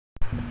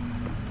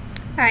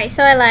Alright,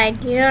 so I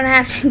lied. You don't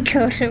have to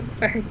go to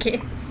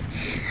Ferghus.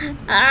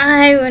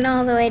 I went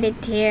all the way to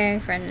Tyr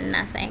for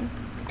nothing.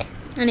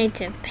 I need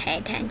to pay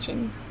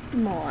attention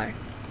more.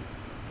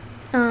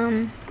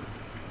 So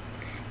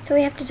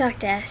we have to talk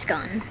to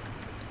Ascon.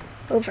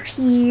 Over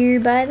here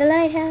by the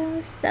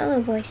lighthouse. That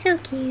little boy's so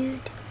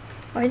cute.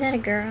 Or is that a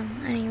girl?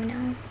 I don't even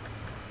know.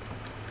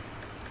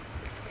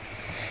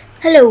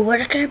 Hello,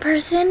 worker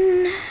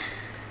person.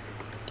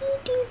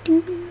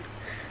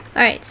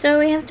 Alright, so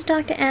we have to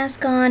talk to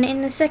Ascon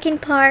in the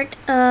second part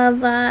of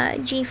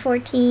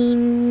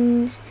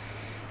G14's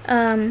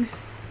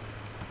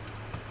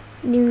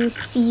new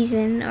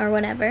season or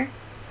whatever.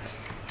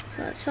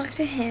 So let's talk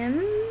to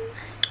him.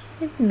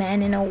 This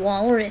man in a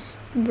walrus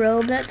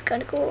robe, that's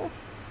kinda cool.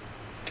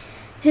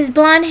 His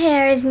blonde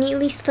hair is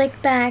neatly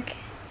slicked back,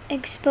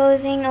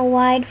 exposing a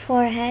wide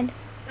forehead.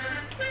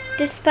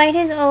 Despite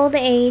his old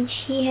age,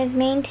 he has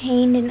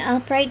maintained an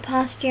upright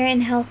posture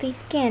and healthy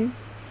skin.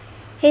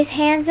 His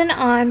hands and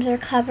arms are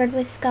covered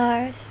with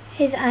scars.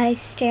 His eyes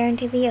stare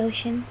into the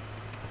ocean.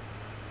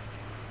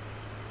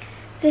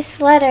 This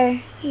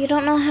letter, you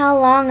don't know how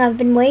long I've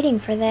been waiting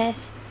for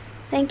this.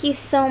 Thank you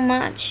so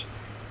much.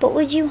 But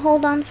would you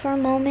hold on for a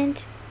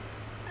moment?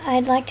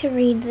 I'd like to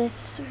read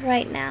this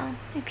right now.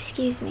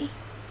 Excuse me.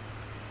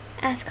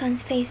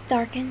 Ascon's face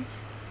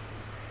darkens.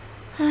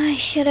 I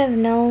should have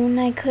known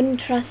I couldn't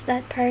trust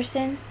that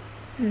person.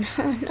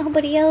 No,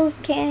 nobody else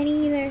can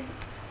either.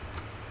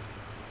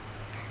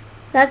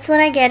 That's what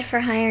I get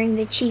for hiring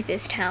the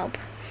cheapest help.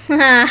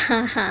 Ha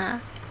ha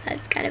ha.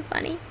 That's kind of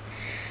funny.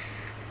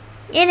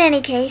 In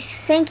any case,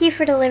 thank you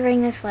for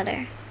delivering this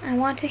letter. I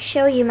want to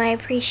show you my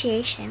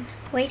appreciation.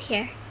 Wait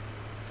here.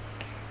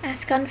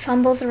 Ascon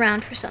fumbles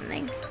around for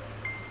something.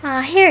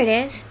 Here it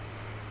is.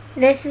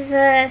 This is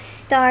a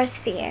star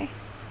sphere.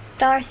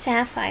 Star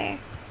sapphire.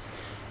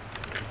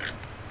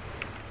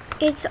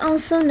 It's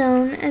also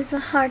known as the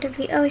heart of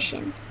the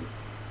ocean.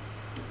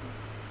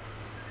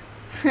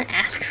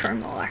 Ask for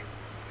more.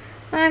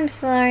 I'm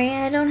sorry,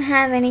 I don't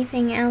have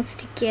anything else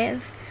to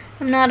give.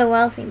 I'm not a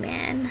wealthy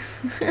man.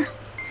 Oh,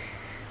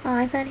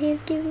 I thought he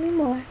had given me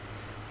more.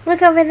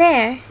 Look over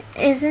there.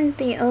 Isn't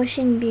the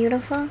ocean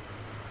beautiful?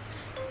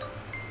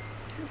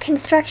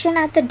 Construction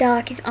at the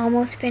dock is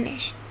almost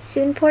finished.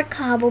 Soon Port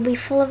Cobh will be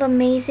full of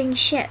amazing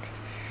ships.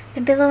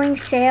 The billowing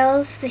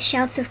sails, the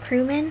shouts of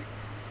crewmen.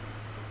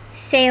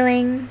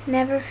 Sailing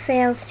never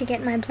fails to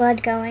get my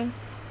blood going.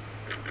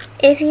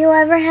 If you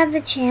ever have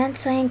the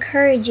chance, I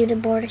encourage you to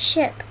board a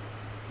ship.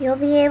 You'll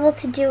be able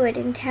to do it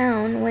in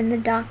town when the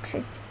dock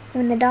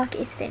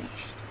is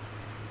finished.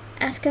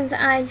 Ascon's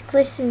eyes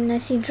glisten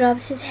as he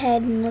drops his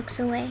head and looks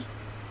away.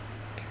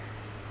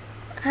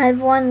 I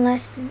have one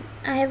less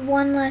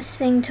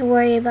thing to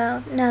worry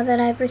about now that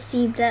I've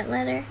received that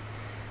letter.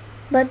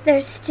 But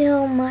there's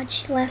still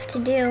much left to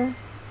do.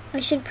 I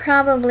should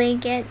probably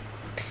get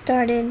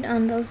started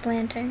on those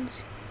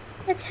lanterns.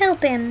 Let's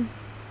help him.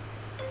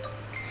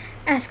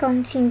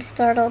 Ascon seems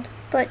startled,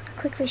 but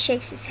quickly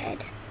shakes his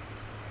head.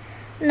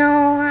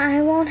 No,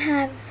 I won't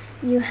have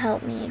you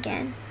help me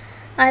again.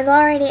 I've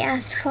already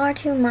asked far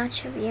too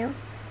much of you.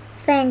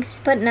 Thanks,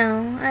 but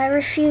no, I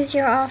refuse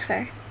your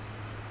offer.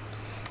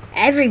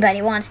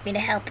 Everybody wants me to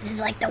help. This is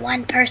like the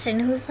one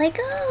person who's like,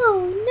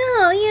 oh,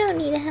 no, you don't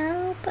need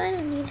help. I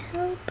don't need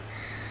help.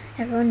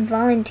 Everyone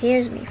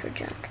volunteers me for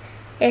junk.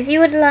 If you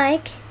would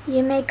like,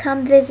 you may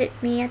come visit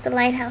me at the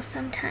lighthouse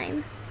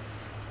sometime.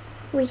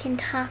 We can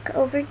talk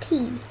over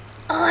tea.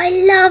 Oh, I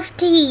love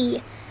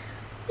tea!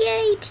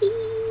 Yay,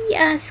 tea!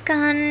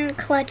 Ascon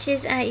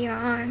clutches at your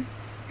arm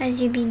as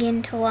you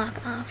begin to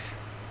walk off.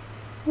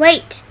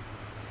 Wait!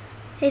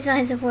 His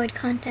eyes avoid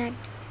contact.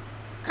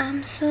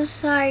 I'm so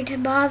sorry to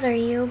bother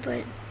you,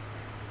 but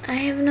I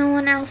have no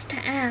one else to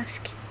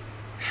ask.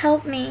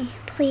 Help me,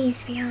 please,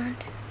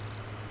 Byond.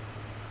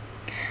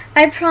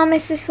 I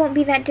promise this won't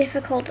be that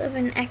difficult for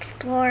an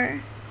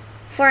explorer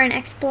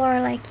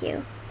like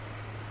you.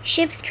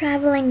 Ships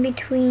traveling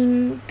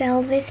between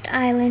Belvist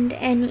Island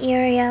and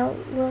Iria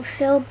will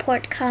fill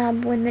Port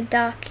Cobh when the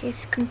dock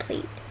is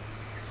complete.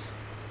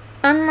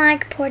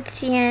 Unlike Port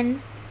Cien,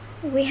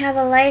 we have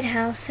a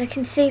lighthouse that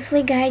can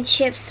safely guide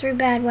ships through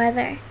bad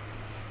weather.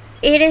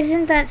 It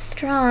isn't that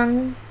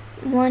strong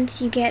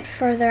once you get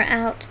further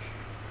out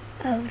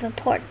of the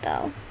port,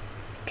 though.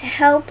 To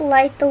help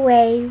light the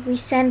way, we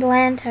send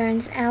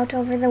lanterns out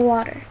over the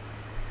water.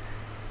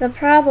 The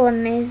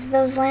problem is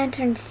those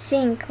lanterns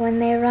sink when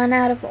they run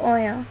out of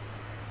oil.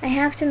 I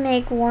have to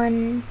make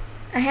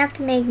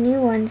new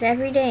ones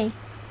every day.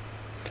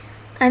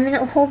 I'm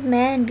an old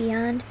man,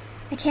 Byond.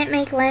 I can't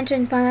make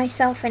lanterns by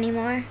myself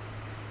anymore.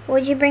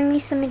 Would you bring me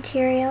some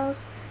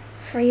materials?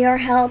 For your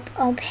help,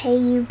 I'll pay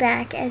you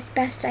back as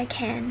best I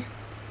can.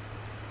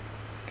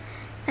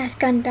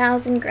 Ascon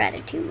bows in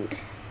gratitude.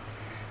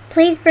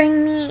 Please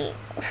bring me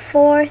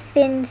 4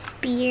 thin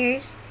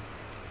spears.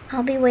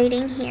 I'll be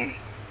waiting here.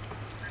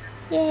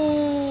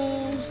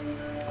 Yay!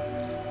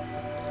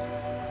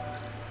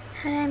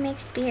 How do I make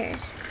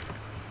spears?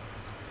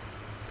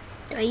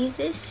 Do I use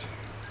this?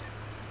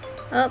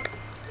 Oh.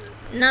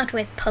 Not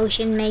with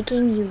potion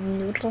making, you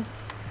noodle.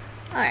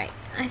 Alright,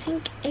 I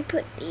think I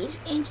put these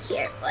in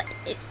here. What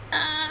is...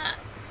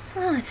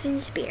 oh,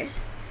 thin spears.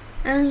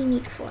 I only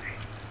need 4.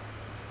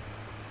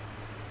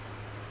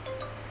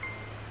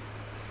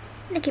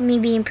 Look at me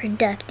being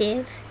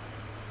productive.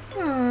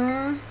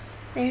 Aww,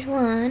 there's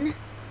 1.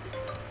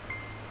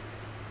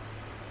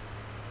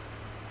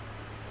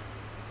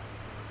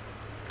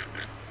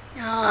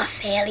 Oh,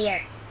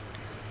 failure.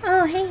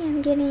 Oh, hey,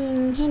 I'm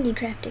getting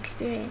handicraft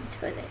experience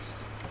for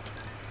this.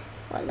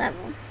 What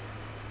level?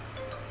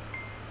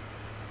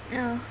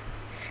 Oh,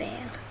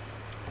 fail.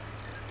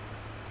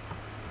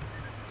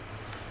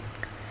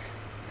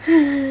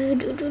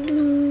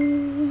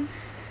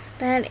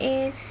 That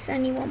is, I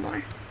need 1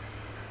 more.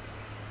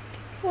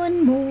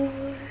 1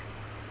 more.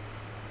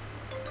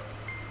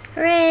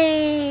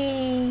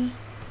 Hooray!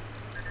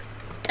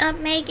 Stop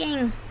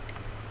making.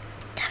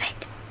 Stop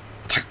it.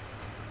 Stop.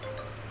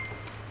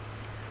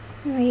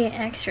 We get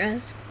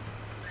extras.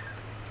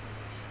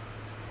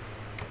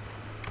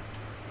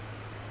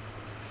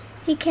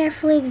 He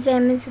carefully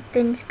examines the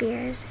thin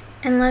spears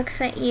and looks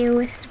at you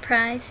with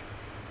surprise.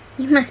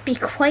 You must be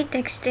quite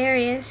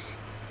dexterous.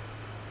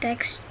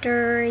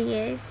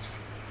 Dexterous.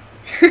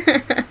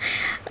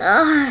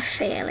 Oh,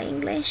 fail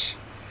English.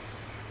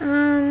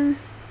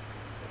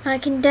 I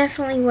can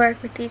definitely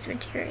work with these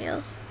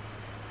materials.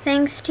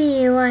 Thanks to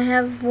you, I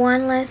have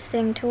 1 less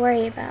thing to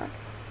worry about.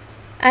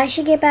 I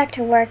should get back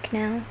to work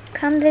now.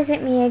 Come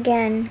visit me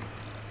again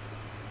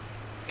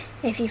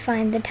if you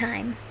find the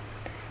time.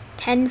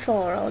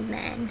 10-4, old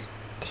man.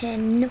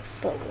 10-4.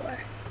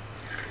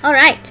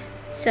 Alright,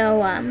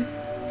 so I'm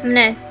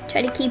gonna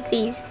try to keep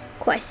these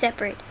quite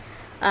separate.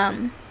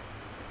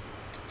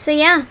 So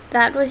yeah,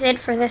 that was it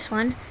for this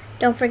one.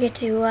 Don't forget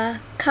to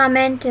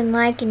comment and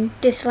like and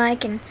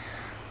dislike and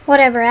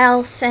whatever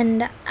else,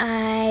 and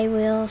I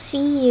will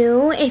see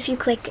you if you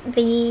click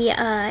the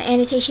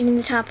annotation in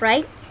the top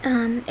right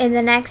in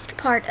the next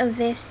part of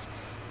this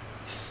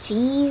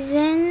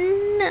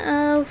season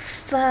of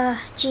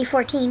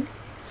G14.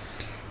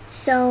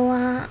 So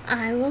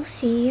I will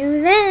see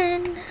you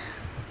then.